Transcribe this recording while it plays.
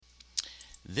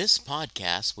This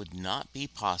podcast would not be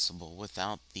possible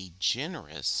without the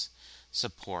generous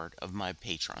support of my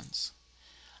patrons.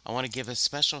 I want to give a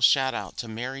special shout out to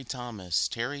Mary Thomas,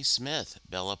 Terry Smith,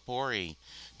 Bella Pori,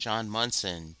 John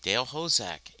Munson, Dale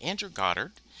Hozak, Andrew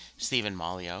Goddard, Stephen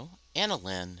Malio, Anna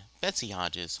Lynn, Betsy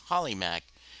Hodges, Holly Mack,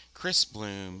 Chris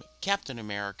Bloom, Captain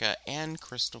America, and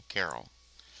Crystal Carroll.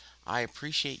 I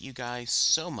appreciate you guys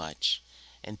so much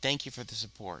and thank you for the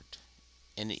support.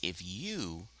 And if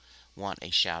you want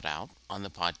a shout out on the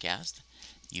podcast,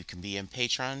 you can be a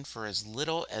patron for as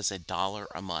little as $1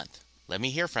 a month. Let me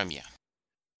hear from you.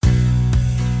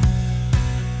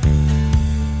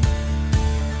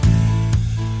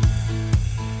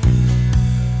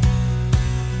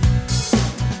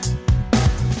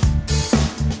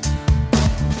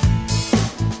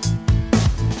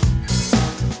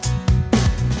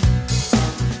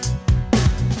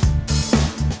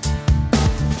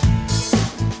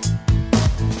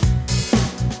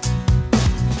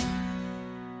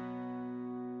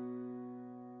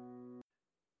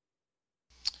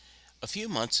 A few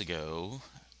months ago,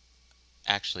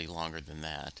 actually longer than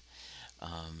that,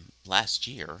 last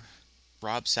year,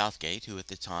 Rob Southgate, who at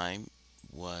the time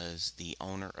was the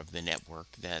owner of the network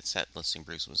that Set Listing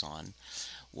Bruce was on,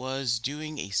 was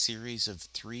doing a series of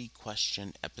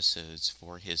 3-question episodes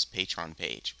for his Patreon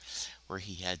page, where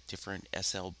he had different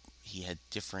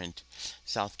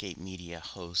Southgate media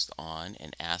hosts on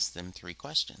and asked them 3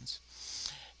 questions.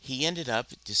 He ended up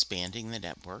disbanding the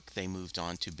network. They moved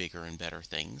on to bigger and better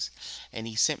things, and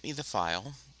he sent me the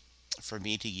file for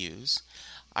me to use.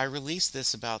 I released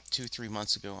this about 2-3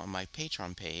 months ago on my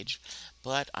Patreon page,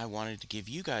 but I wanted to give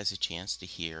you guys a chance to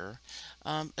hear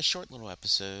a short little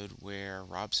episode where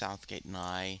Rob Southgate and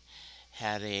I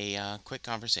had a quick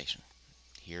conversation.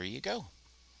 Here you go.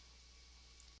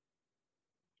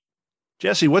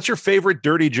 Jesse, what's your favorite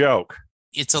dirty joke?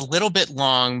 It's a little bit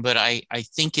long, but I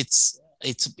think it's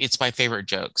my favorite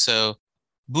joke. So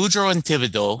Boudreaux and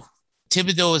Thibodeau.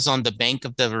 Thibodeau is on the bank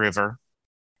of the river,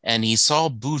 and he saw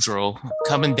Boudreaux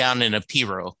coming down in a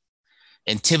pirogue.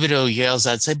 And Thibodeau yells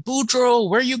out, say, "Boudreaux,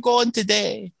 where are you going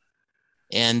today?"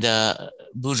 And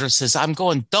Boudreaux says, "I'm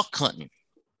going duck hunting."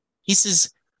 He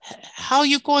says, "How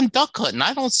you going duck hunting?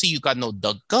 I don't see you got no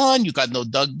duck gun. You got no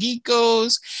duck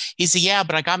geckos." He said, "Yeah,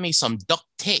 but I got me some duct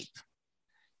tape."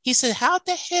 He said, "How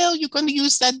the hell you going to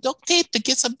use that duct tape to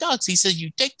get some ducks?" He says, "You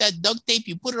take that duct tape,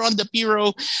 you put it on the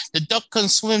pirogue, the duck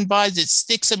comes swim by, it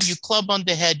sticks him, you club on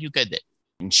the head, you get it."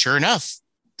 And sure enough,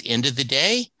 at the end of the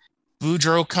day,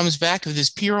 Boudreaux comes back with his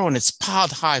pirogue and it's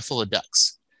piled high full of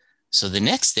ducks. So the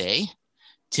next day,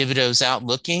 Thibodeau's out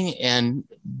looking, and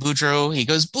he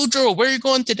goes, "Boudreaux, where are you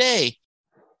going today?"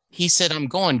 He said, "I'm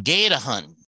going gator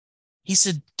hunting." He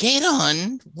said, "Gator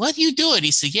hunting? What are you doing?" He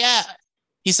said, "Yeah."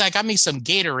 He's like, "I got me some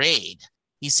Gatorade."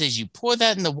 He says, "You pour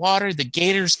that in the water, the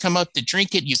gators come up to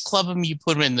drink it, you club them, you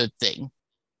put them in the thing."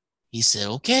 He said,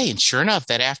 "Okay." And sure enough,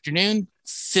 that afternoon,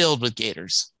 filled with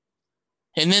gators.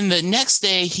 And then the next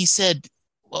day, he said,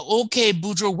 "Well, okay,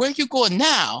 Boudreaux, where are you going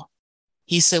now?"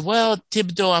 He said, "Well,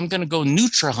 Thibodeau, I'm going to go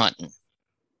nutra hunting."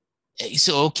 He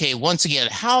said, "Okay, once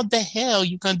again, how the hell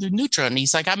you going to do nutra hunting?"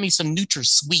 He's like, "I got me some Nutra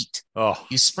Sweet. Oh,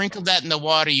 You sprinkle that in the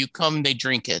water, you come, they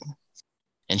drink it."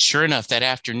 And sure enough, that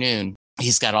afternoon,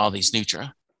 he's got all these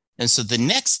Nutra. And so the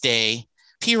next day,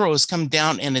 pirogues come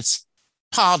down and it's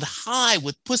piled high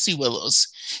with pussy willows.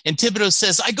 And Thibodeau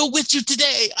says, "I go with you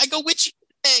today. I go with you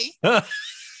today."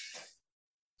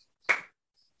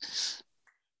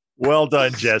 well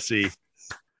done, Jesse.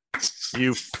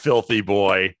 You filthy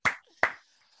boy.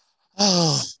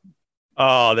 Oh,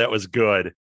 that was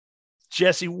good.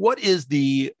 Jesse, what is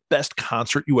the best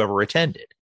concert you ever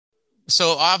attended?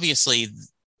 so obviously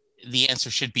the answer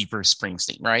should be Bruce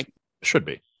Springsteen, right? Should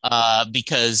be.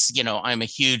 Because, I'm a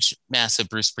huge, massive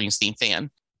Bruce Springsteen fan.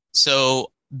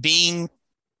 So being,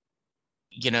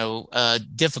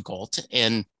 difficult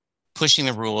and pushing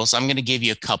the rules, I'm going to give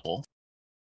you a couple.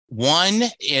 One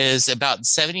is about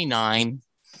 79.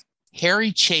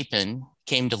 Harry Chapin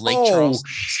came to Lake Charles.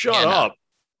 Shut up.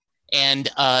 And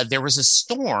there was a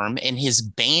storm and his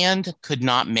band could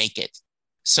not make it.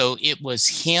 So it was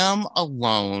him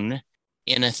alone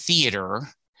in a theater,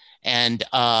 and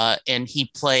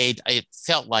he played, it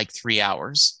felt like 3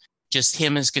 hours, just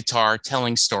him, his guitar,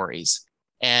 telling stories.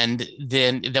 And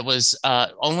then that was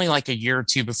only like a year or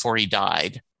two before he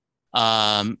died.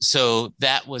 So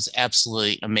that was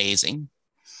absolutely amazing.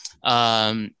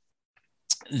 The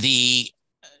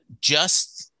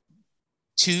just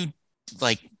two,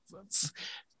 like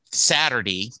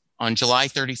Saturday on July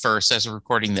 31st, as we're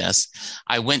recording this,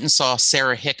 I went and saw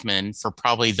Sarah Hickman for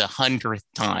probably the 100th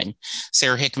time.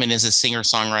 Sarah Hickman is a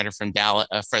singer-songwriter from Dallas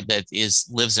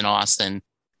lives in Austin,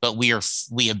 but we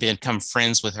have become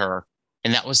friends with her.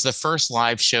 And that was the first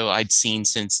live show I'd seen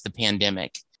since the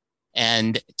pandemic.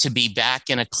 And to be back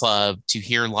in a club to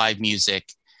hear live music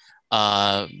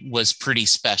was pretty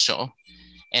special.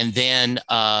 And then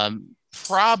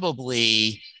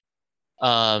probably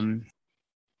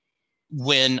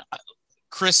when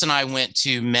Chris and I went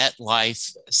to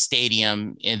MetLife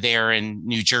Stadium there in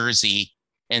New Jersey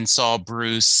and saw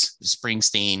Bruce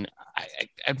Springsteen,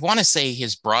 I'd want to say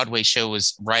his Broadway show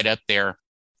was right up there,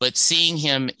 but seeing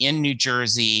him in New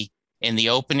Jersey in the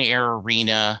open air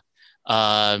arena,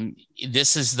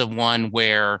 this is the one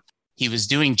where he was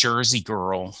doing Jersey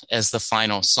Girl as the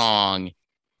final song,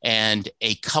 and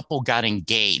a couple got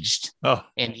engaged. Oh,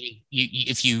 and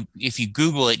if you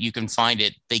Google it, you can find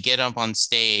it. They get up on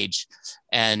stage,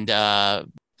 and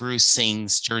Bruce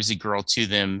sings Jersey Girl to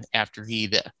them after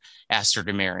he asked her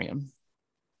to marry him.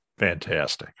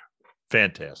 Fantastic. All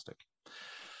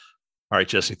right,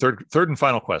 Jesse, third and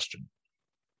final question.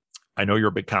 I know you're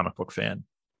a big comic book fan.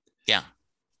 Yeah.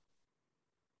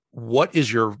 What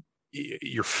is your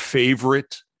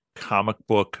favorite comic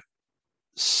book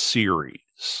series?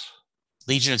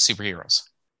 Legion of Superheroes.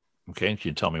 Okay, can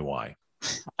you tell me why?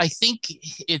 I think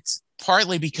it's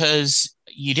partly because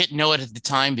you didn't know it at the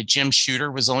time, but Jim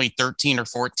Shooter was only 13 or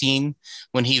 14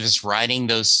 when he was writing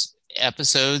those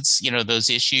episodes, those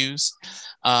issues.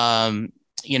 I've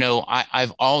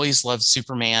always loved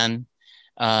Superman.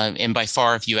 And by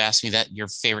far, if you ask me that your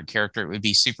favorite character, it would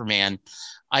be Superman.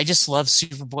 I just love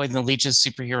Superboy and the Legion of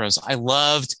Superheroes. I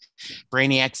loved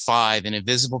Brainiac 5 and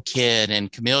Invisible Kid and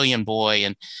Chameleon Boy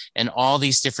and all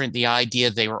these different, the idea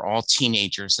they were all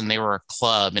teenagers and they were a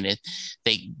club and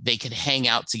they could hang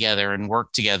out together and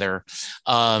work together.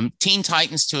 Teen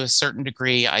Titans to a certain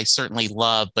degree, I certainly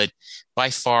love, but by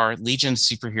far Legion of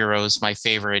Superheroes, my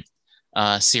favorite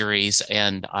series,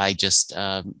 and I just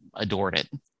adored it.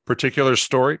 Particular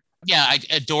story? Yeah, I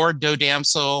adored Do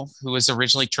Damsel, who was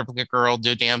originally Triplicate Girl,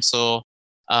 Do Damsel,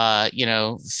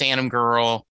 Phantom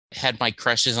Girl, had my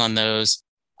crushes on those.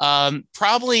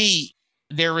 Probably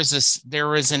there was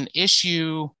an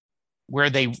issue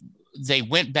where they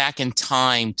went back in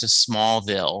time to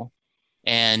Smallville,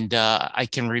 and I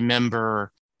can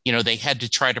remember, they had to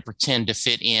try to pretend to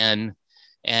fit in,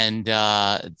 and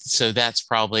so that's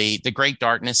probably The Great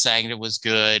Darkness saga was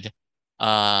good.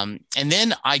 And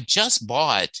then I just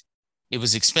bought. It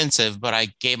was expensive, but I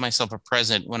gave myself a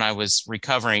present when I was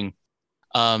recovering.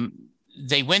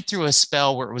 They went through a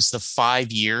spell where it was the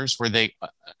 5 years where they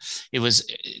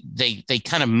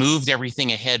kind of moved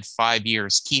everything ahead 5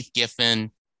 years. Keith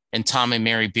Giffen and Tom and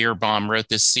Mary Bierbaum wrote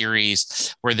this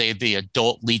series where they're the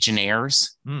adult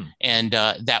Legionnaires. And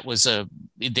that was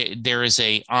there is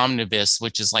a omnibus,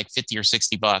 which is like $50 or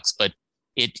 $60, but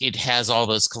it has all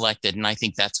those collected. And I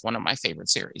think that's one of my favorite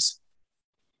series.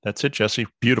 That's it, Jesse.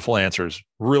 Beautiful answers.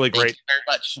 Really great. Thank you very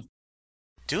much.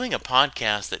 Doing a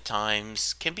podcast at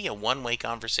times can be a one-way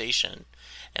conversation,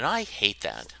 and I hate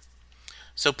that.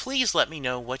 So please let me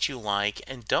know what you like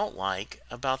and don't like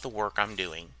about the work I'm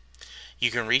doing.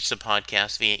 You can reach the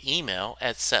podcast via email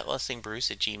at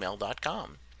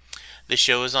setlistingbruce@gmail.com. The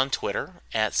show is on Twitter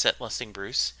at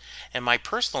setlistingbruce, and my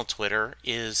personal Twitter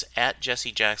is at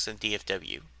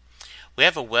jessejacksondfw. We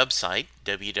have a website,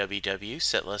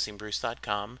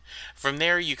 www.setlistingbruce.com. From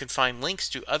there, you can find links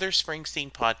to other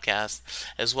Springsteen podcasts,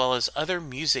 as well as other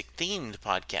music-themed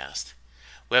podcasts.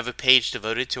 We have a page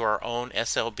devoted to our own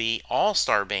SLB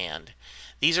All-Star Band.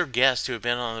 These are guests who have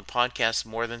been on the podcast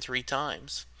more than 3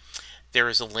 times. There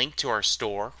is a link to our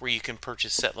store where you can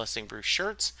purchase Set Listing Bruce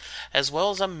shirts, as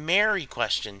well as a Merry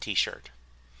Question t-shirt.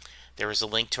 There is a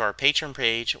link to our Patreon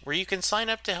page where you can sign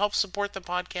up to help support the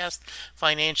podcast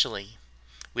financially.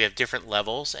 We have different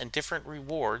levels and different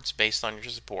rewards based on your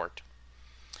support.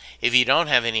 If you don't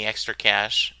have any extra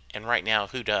cash, and right now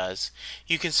who does,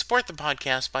 you can support the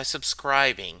podcast by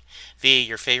subscribing via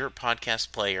your favorite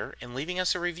podcast player and leaving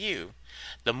us a review.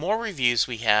 The more reviews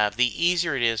we have, the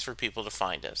easier it is for people to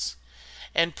find us.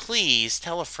 And please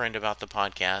tell a friend about the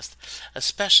podcast,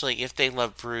 especially if they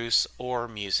love Bruce or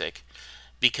music,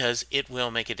 because it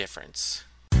will make a difference.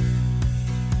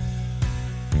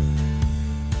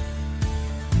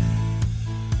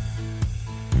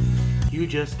 You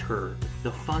just heard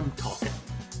the fun talking,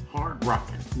 hard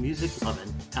rocking, music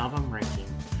loving, album ranking,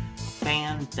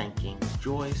 fan thinking,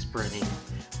 joy spreading,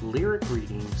 lyric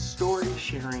reading, story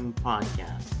sharing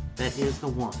podcast that is the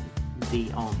one,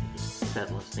 the only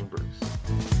Set Listing Bruce.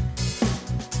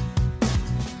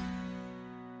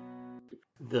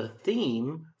 The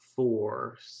theme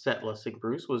for Set Listing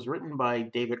Bruce was written by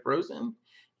David Rosen,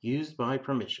 used by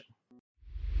permission.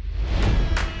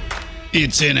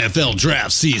 It's NFL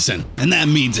draft season, and that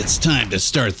means it's time to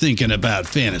start thinking about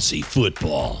fantasy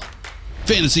football.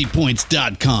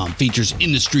 FantasyPoints.com features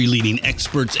industry-leading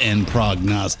experts and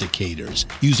prognosticators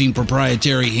using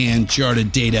proprietary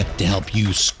hand-charted data to help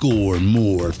you score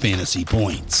more fantasy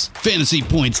points.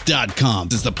 FantasyPoints.com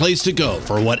is the place to go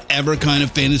for whatever kind of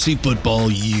fantasy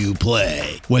football you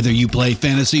play. Whether you play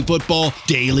fantasy football,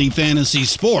 daily fantasy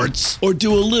sports, or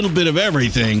do a little bit of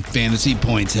everything, Fantasy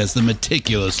Points has the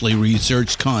meticulously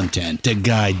researched content to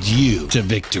guide you to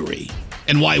victory.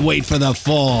 And why wait for the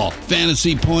fall?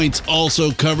 Fantasy Points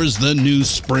also covers the new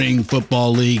spring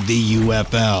football league, the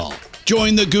UFL.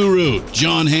 Join the guru,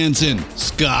 John Hansen,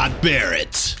 Scott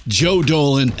Barrett, Joe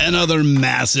Dolan, and other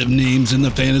massive names in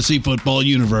the fantasy football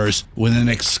universe with an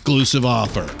exclusive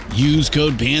offer. Use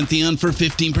code Pantheon for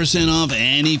 15% off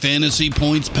any Fantasy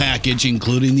Points package,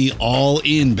 including the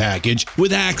all-in package,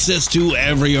 with access to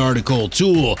every article,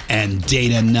 tool, and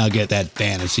data nugget that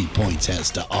Fantasy Points has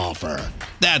to offer.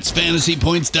 That's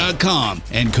FantasyPoints.com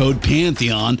and code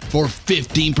Pantheon for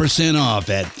 15% off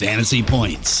at Fantasy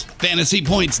Points.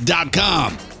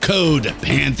 FantasyPoints.com, code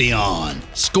Pantheon.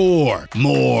 Score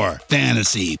more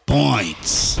fantasy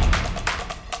points.